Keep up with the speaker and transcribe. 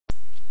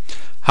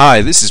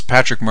Hi, this is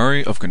Patrick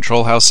Murray of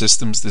Control House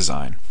Systems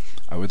Design.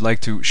 I would like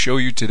to show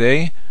you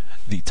today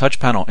the touch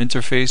panel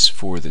interface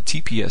for the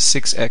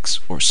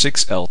TPS-6X or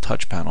 6L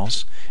touch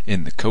panels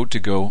in the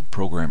Code2Go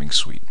programming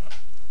suite.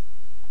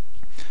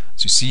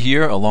 As you see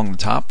here along the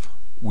top,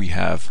 we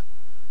have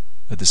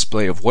a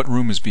display of what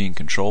room is being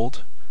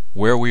controlled,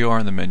 where we are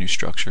in the menu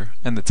structure,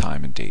 and the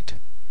time and date.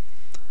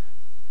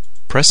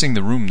 Pressing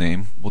the room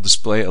name will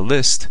display a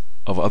list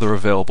of other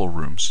available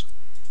rooms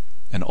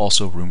and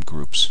also room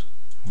groups.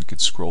 We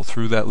could scroll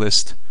through that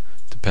list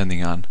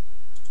depending on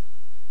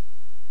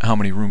how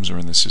many rooms are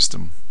in the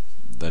system.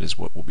 That is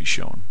what will be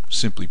shown.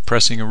 Simply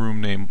pressing a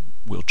room name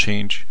will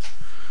change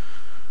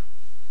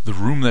the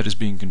room that is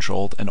being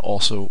controlled and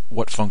also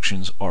what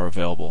functions are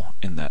available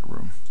in that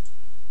room.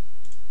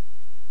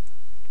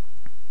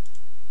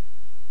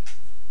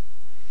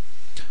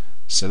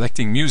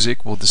 Selecting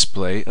music will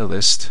display a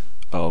list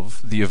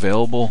of the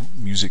available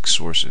music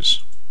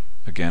sources.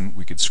 Again,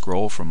 we could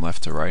scroll from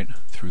left to right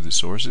through the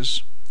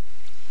sources.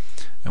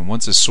 And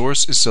once a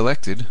source is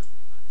selected,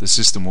 the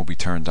system will be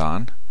turned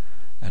on,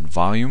 and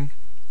volume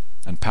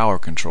and power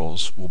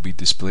controls will be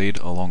displayed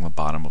along the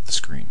bottom of the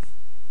screen.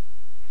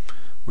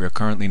 We are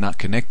currently not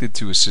connected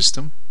to a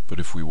system, but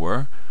if we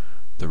were,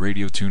 the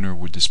radio tuner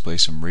would display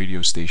some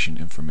radio station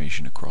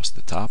information across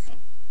the top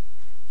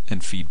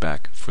and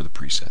feedback for the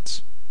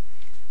presets.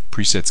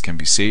 Presets can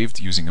be saved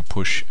using a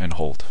push and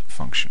hold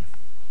function.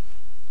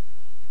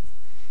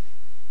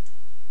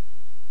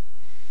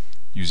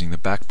 Using the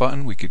back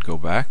button, we could go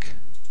back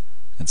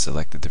and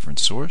select a different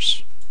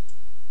source.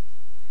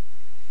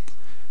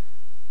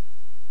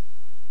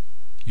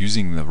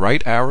 Using the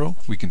right arrow,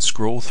 we can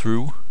scroll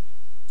through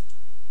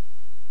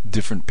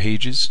different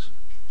pages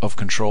of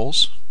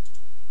controls.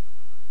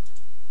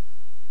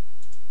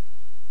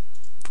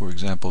 For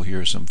example,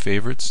 here are some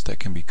favorites that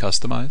can be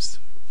customized.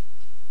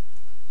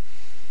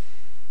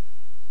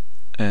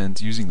 And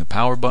using the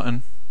power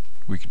button,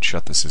 we can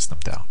shut the system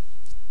down.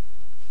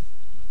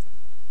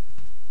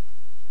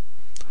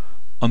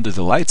 Under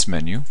the lights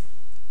menu,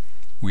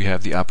 we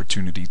have the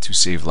opportunity to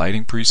save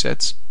lighting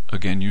presets,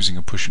 again using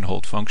a push and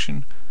hold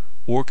function,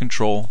 or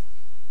control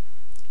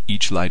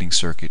each lighting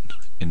circuit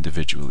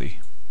individually.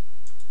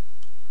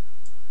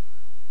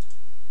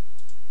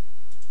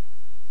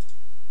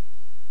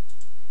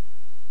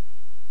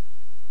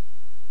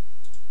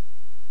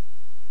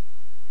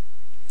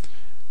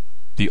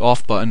 The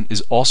off button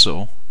is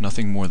also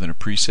nothing more than a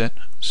preset,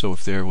 so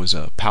if there was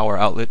a power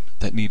outlet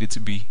that needs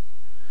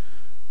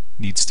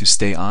to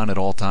stay on at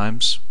all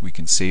times, we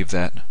can save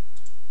that,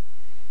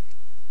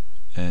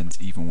 and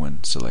even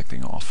when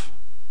selecting off,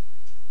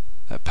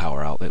 that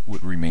power outlet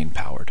would remain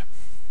powered.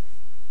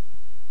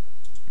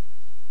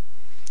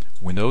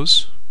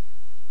 Windows.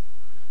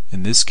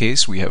 In this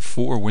case, we have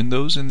 4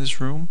 windows in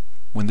this room.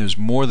 When there's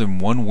more than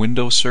one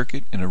window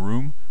circuit in a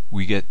room,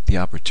 we get the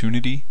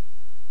opportunity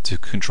to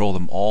control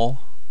them all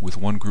with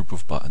one group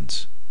of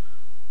buttons.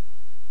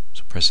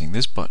 So pressing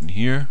this button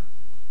here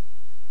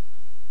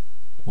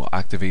will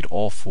activate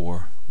all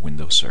 4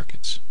 window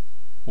circuits,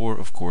 or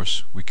of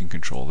course we can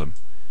control them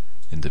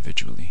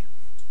individually.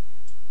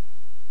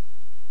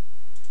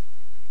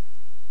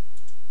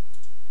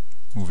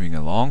 Moving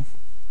along,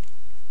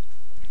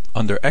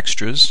 under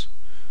extras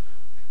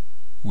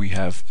we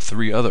have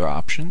 3 other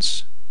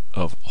options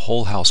of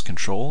whole house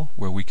control,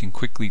 where we can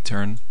quickly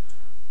turn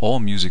all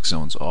music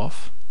zones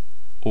off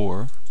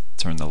or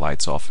turn the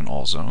lights off in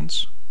all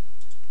zones.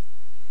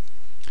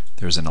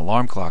 There's an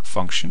alarm clock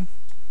function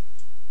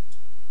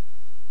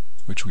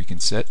which we can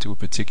set to a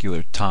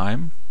particular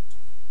time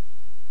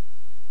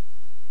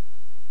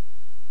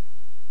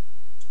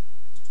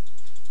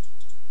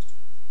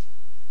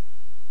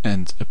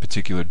and a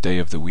particular day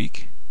of the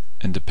week,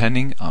 and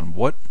depending on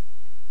what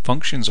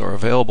functions are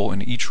available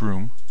in each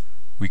room,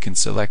 we can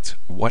select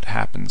what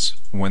happens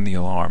when the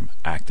alarm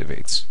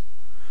activates.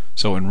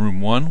 So in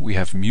room 1 we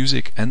have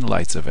music and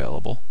lights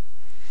available,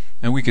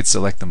 and we could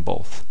select them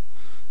both.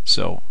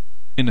 So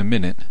in a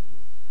minute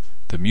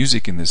the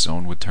music in this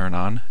zone would turn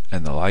on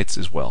and the lights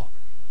as well.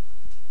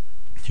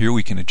 Here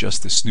we can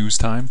adjust the snooze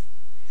time,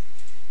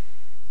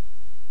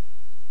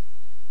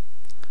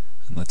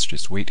 and let's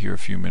just wait here a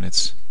few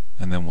minutes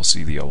and then we'll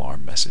see the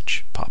alarm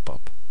message pop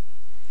up.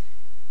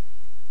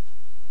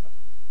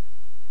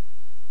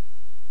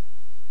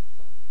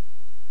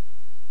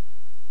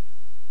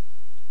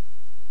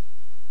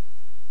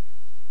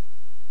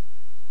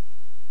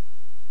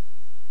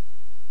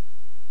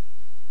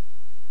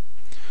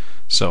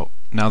 So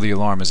now the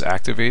alarm is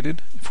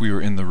activated. If we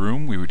were in the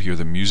room, we would hear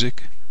the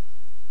music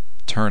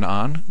turn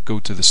on, go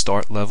to the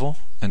start level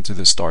and to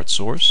the start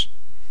source,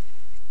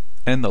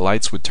 and the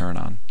lights would turn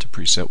on to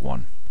preset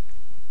 1.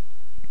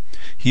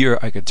 Here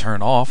I could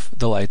turn off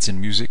the lights and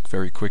music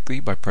very quickly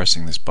by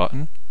pressing this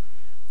button,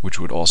 which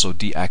would also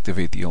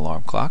deactivate the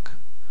alarm clock,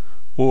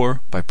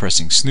 or by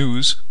pressing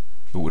snooze,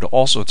 it would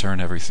also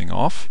turn everything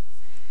off,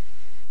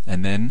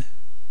 and then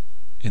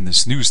in the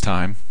snooze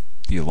time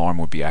the alarm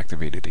would be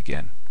activated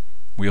again.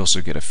 We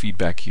also get a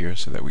feedback here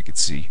so that we could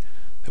see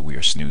that we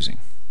are snoozing.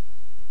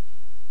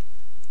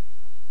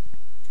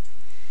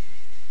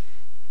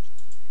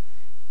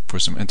 For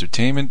some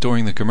entertainment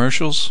during the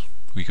commercials,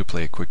 we could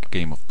play a quick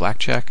game of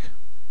blackjack.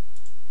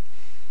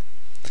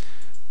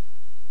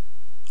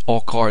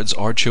 All cards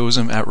are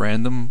chosen at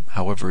random,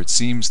 however it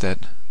seems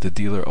that the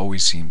dealer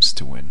always seems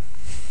to win.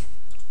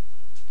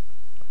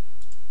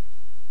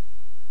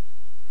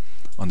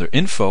 Under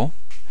Info,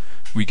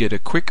 we get a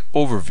quick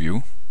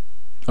overview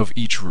of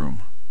each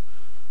room.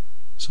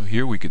 So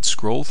here we could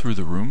scroll through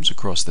the rooms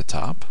across the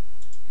top,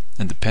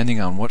 and depending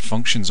on what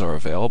functions are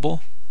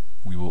available,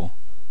 we will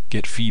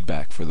get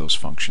feedback for those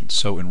functions.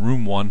 So in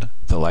room 1,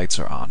 the lights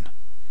are on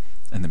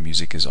and the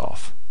music is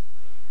off.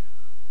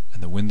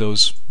 And the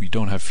windows, we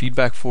don't have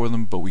feedback for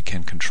them, but we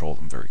can control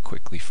them very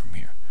quickly from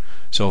here.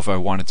 So if I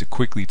wanted to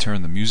quickly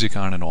turn the music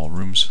on in all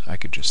rooms, I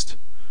could just,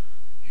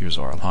 here's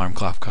our alarm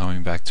clock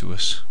coming back to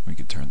us. We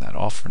could turn that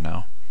off for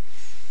now.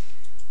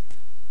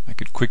 I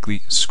could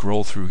quickly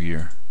scroll through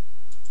here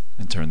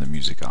and turn the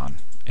music on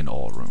in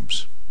all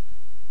rooms.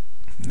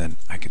 And then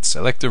I could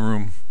select a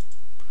room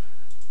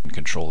and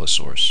control the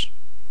source.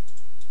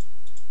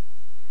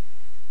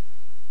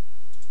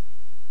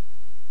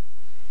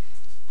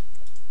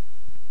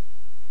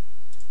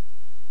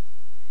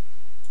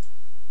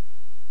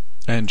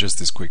 And just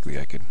as quickly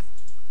I could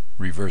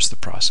reverse the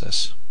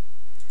process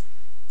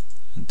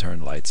and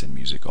turn lights and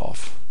music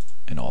off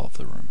in all of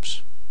the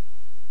rooms.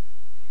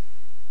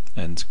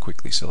 And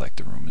quickly select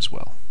a room as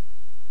well,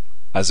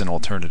 as an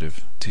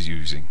alternative to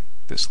using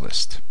this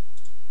list.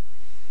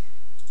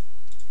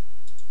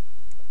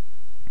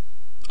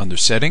 Under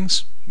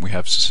Settings, we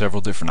have several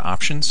different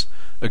options.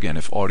 Again,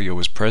 if audio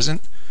is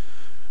present,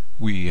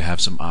 we have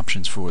some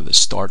options for the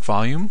start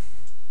volume,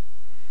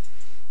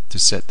 to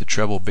set the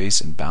treble, bass,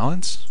 and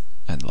balance,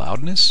 and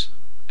loudness,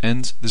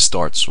 and the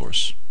start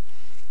source.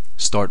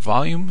 Start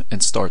volume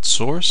and start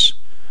source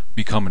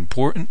become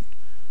important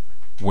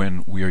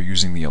when we are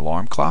using the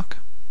alarm clock.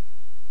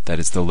 That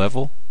is the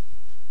level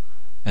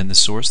and the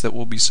source that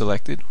will be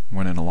selected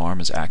when an alarm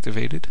is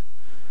activated.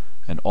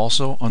 And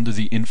also under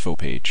the info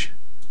page,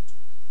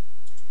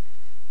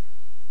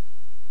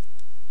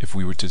 if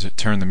we were to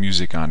turn the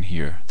music on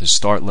here, the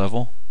start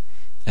level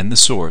and the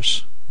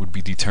source would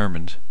be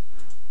determined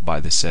by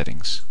the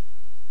settings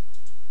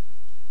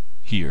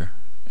here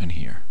and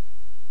here.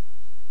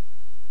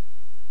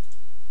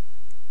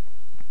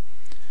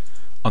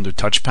 Under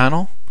Touch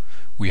Panel,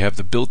 we have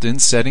the built-in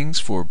settings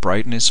for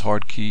brightness,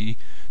 hard key,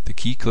 the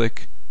key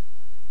click,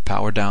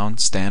 power down,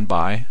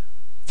 standby,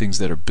 things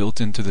that are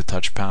built into the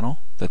touch panel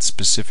that's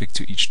specific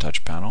to each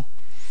touch panel.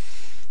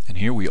 And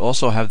here we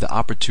also have the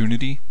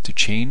opportunity to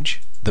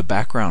change the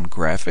background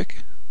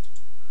graphic.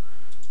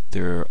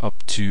 There are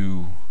up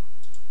to,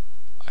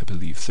 I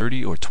believe,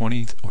 30 or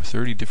 20 or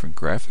 30 different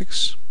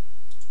graphics.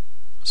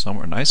 Some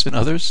are nice than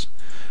others,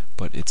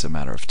 but it's a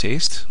matter of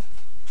taste.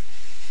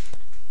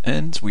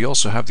 And we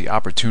also have the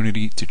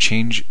opportunity to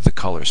change the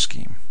color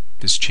scheme.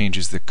 This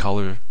changes the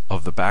color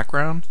of the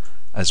background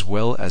as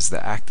well as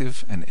the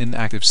active and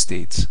inactive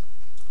states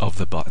of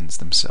the buttons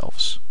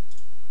themselves.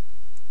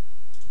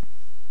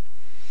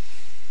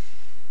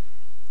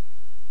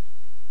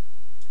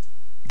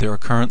 There are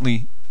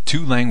currently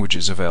 2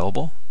 languages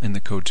available in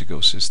the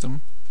Code2Go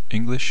system,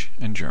 English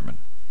and German.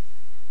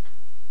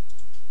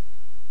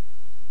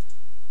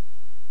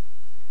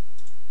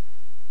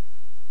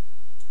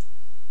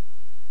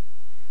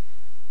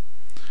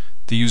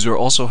 The user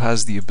also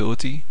has the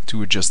ability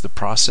to adjust the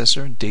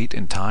processor, date,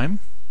 and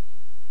time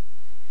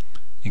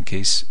in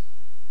case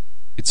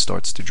it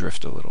starts to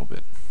drift a little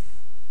bit.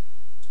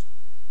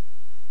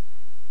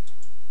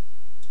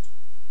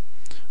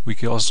 We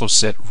can also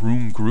set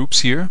room groups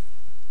here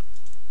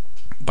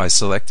by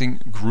selecting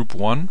group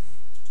 1.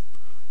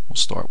 We'll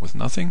start with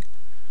nothing.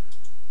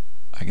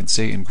 I can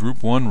say in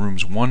group 1,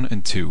 rooms 1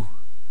 and 2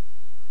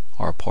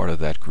 are a part of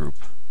that group.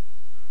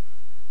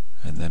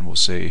 And then we'll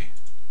say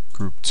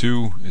group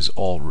 2 is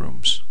all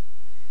rooms.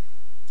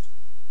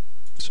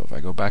 So if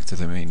I go back to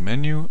the main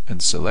menu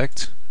and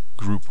select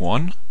group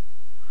 1,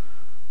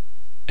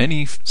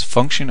 any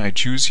function I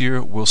choose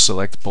here will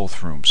select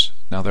both rooms.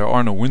 Now there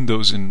are no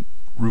windows in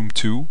room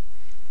 2,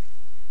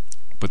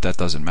 but that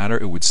doesn't matter.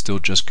 It would still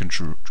just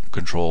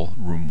control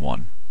room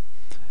 1.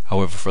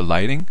 However, for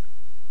lighting,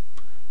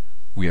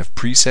 we have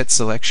preset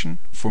selection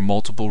for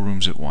multiple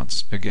rooms at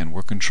once. Again,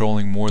 we're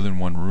controlling more than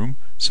one room,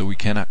 so we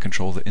cannot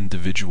control the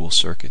individual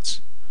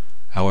circuits.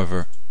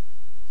 However,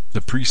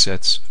 the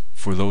presets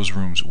for those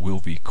rooms will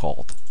be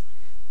called.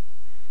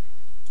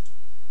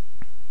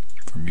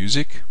 For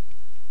music,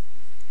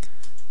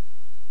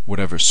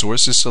 whatever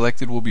source is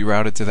selected will be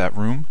routed to that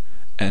room,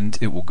 and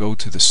it will go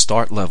to the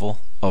start level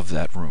of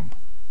that room.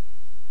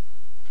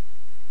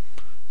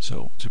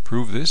 So to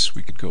prove this,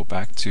 we could go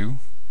back to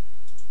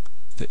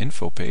the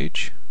info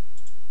page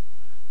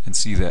and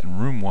see that in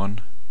room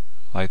 1,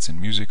 lights and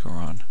music are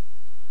on,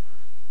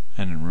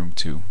 and in room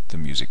 2, the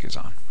music is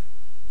on.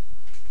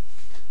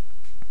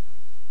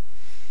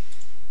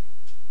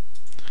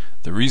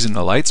 The reason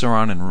the lights are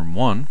on in room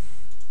 1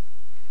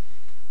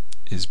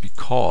 is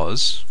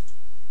because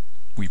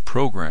we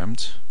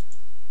programmed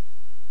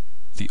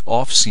the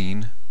off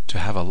scene to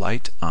have a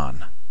light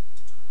on.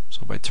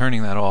 So by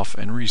turning that off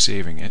and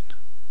resaving it,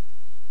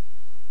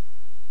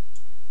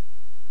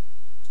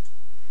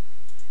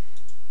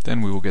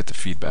 then we will get the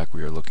feedback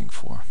we are looking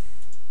for.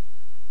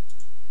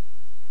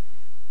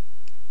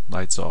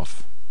 Lights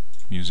off,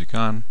 music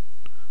on,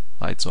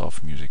 lights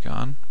off, music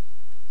on.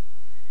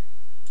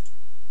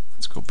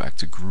 Let's go back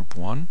to group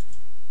 1.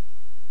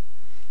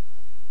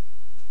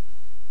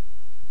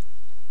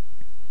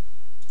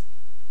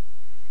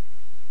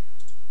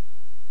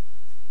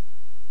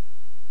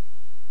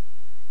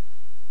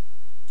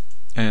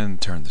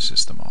 And turn the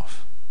system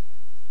off.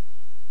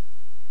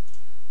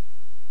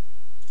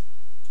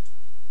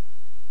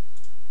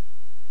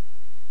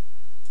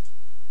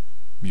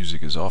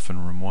 Music is off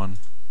in room 1.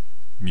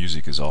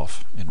 Music is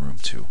off in room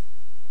 2.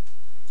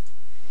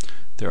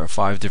 There are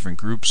 5 different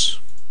groups,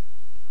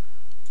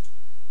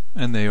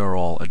 and they are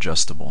all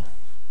adjustable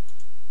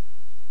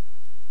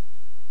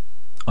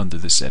under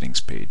the settings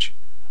page.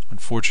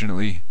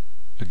 Unfortunately,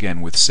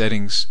 again, with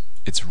settings,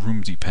 it's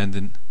room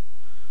dependent.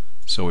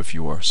 So if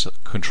you are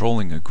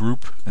controlling a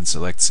group and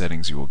select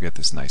settings, you will get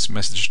this nice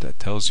message that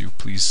tells you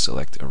please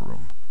select a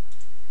room.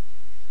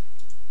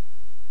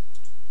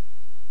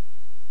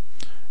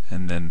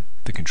 And then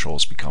the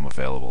controls become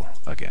available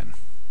again.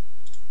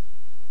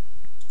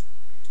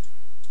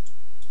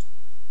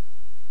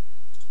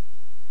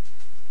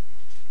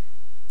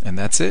 And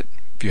that's it.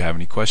 If you have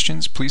any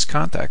questions, please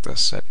contact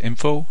us at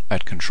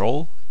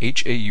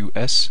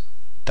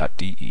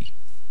info@controlhaus.de.